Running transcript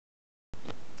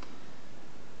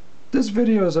This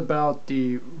video is about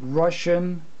the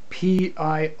Russian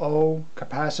PIO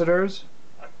capacitors.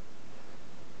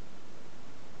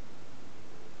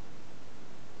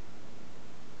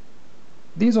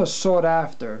 These are sought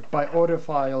after by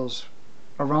audiophiles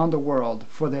around the world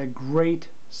for their great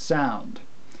sound.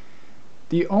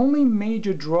 The only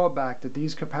major drawback that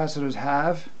these capacitors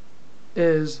have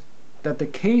is that the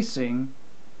casing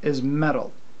is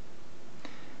metal.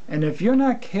 And if you're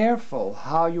not careful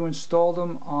how you install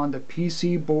them on the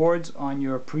PC boards on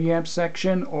your preamp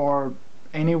section or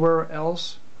anywhere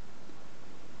else,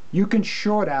 you can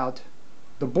short out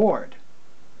the board.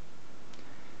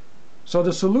 So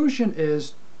the solution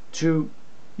is to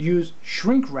use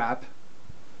shrink wrap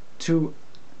to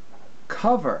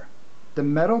cover the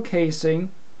metal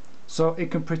casing so it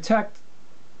can protect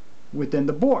within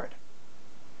the board.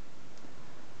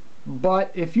 But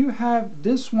if you have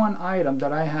this one item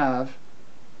that I have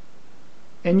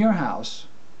in your house,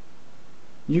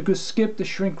 you could skip the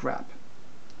shrink wrap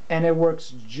and it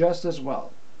works just as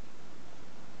well.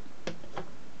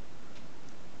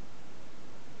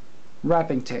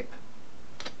 Wrapping tape.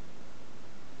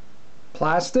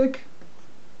 Plastic,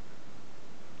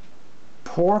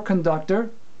 poor conductor,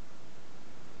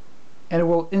 and it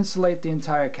will insulate the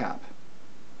entire cap.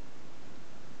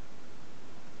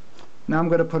 Now I'm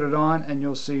going to put it on and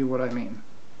you'll see what I mean.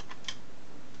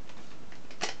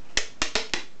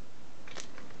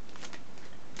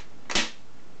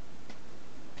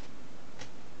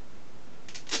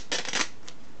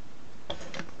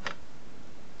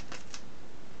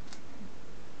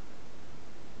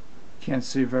 Can't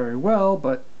see very well,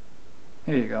 but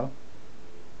here you go.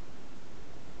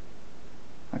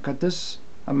 I cut this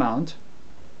amount.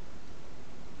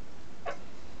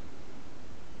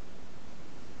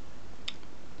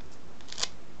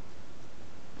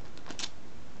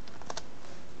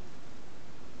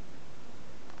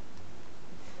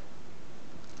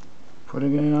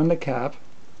 Putting it on the cap.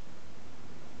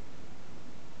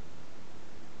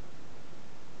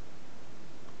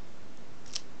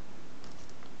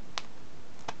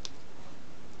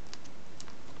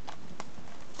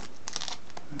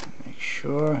 Make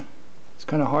sure. It's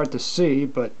kind of hard to see,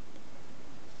 but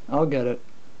I'll get it.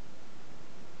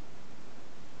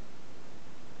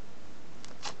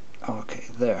 Okay,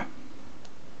 there.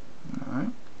 All right.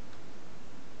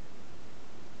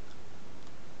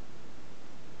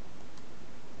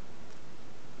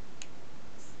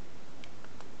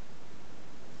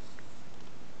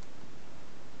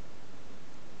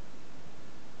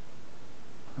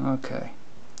 Okay.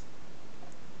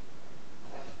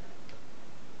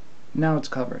 Now it's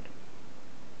covered.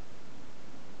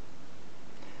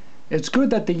 It's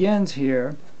good that the ends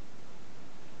here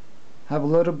have a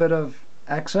little bit of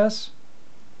excess,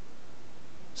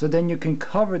 so then you can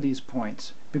cover these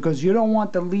points, because you don't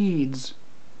want the leads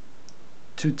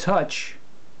to touch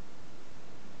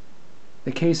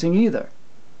the casing either.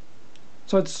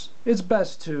 So it's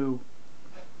best to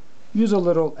use a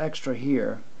little extra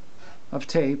here of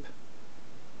tape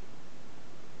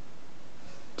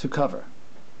to cover.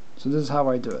 So this is how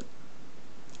I do it.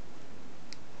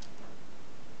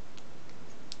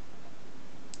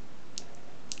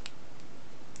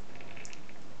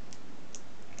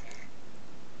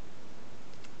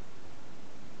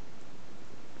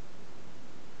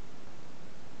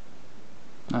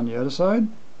 On the other side.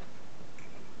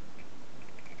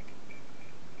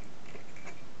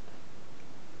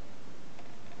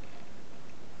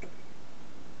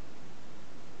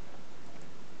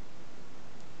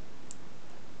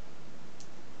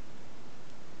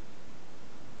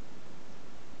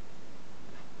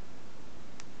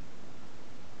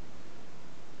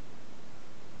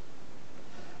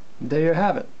 There you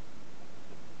have it.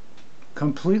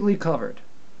 Completely covered.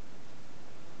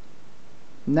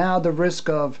 Now the risk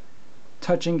of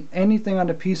touching anything on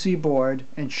the PC board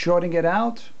and shorting it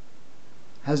out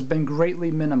has been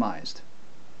greatly minimized,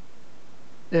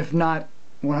 if not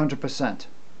 100%.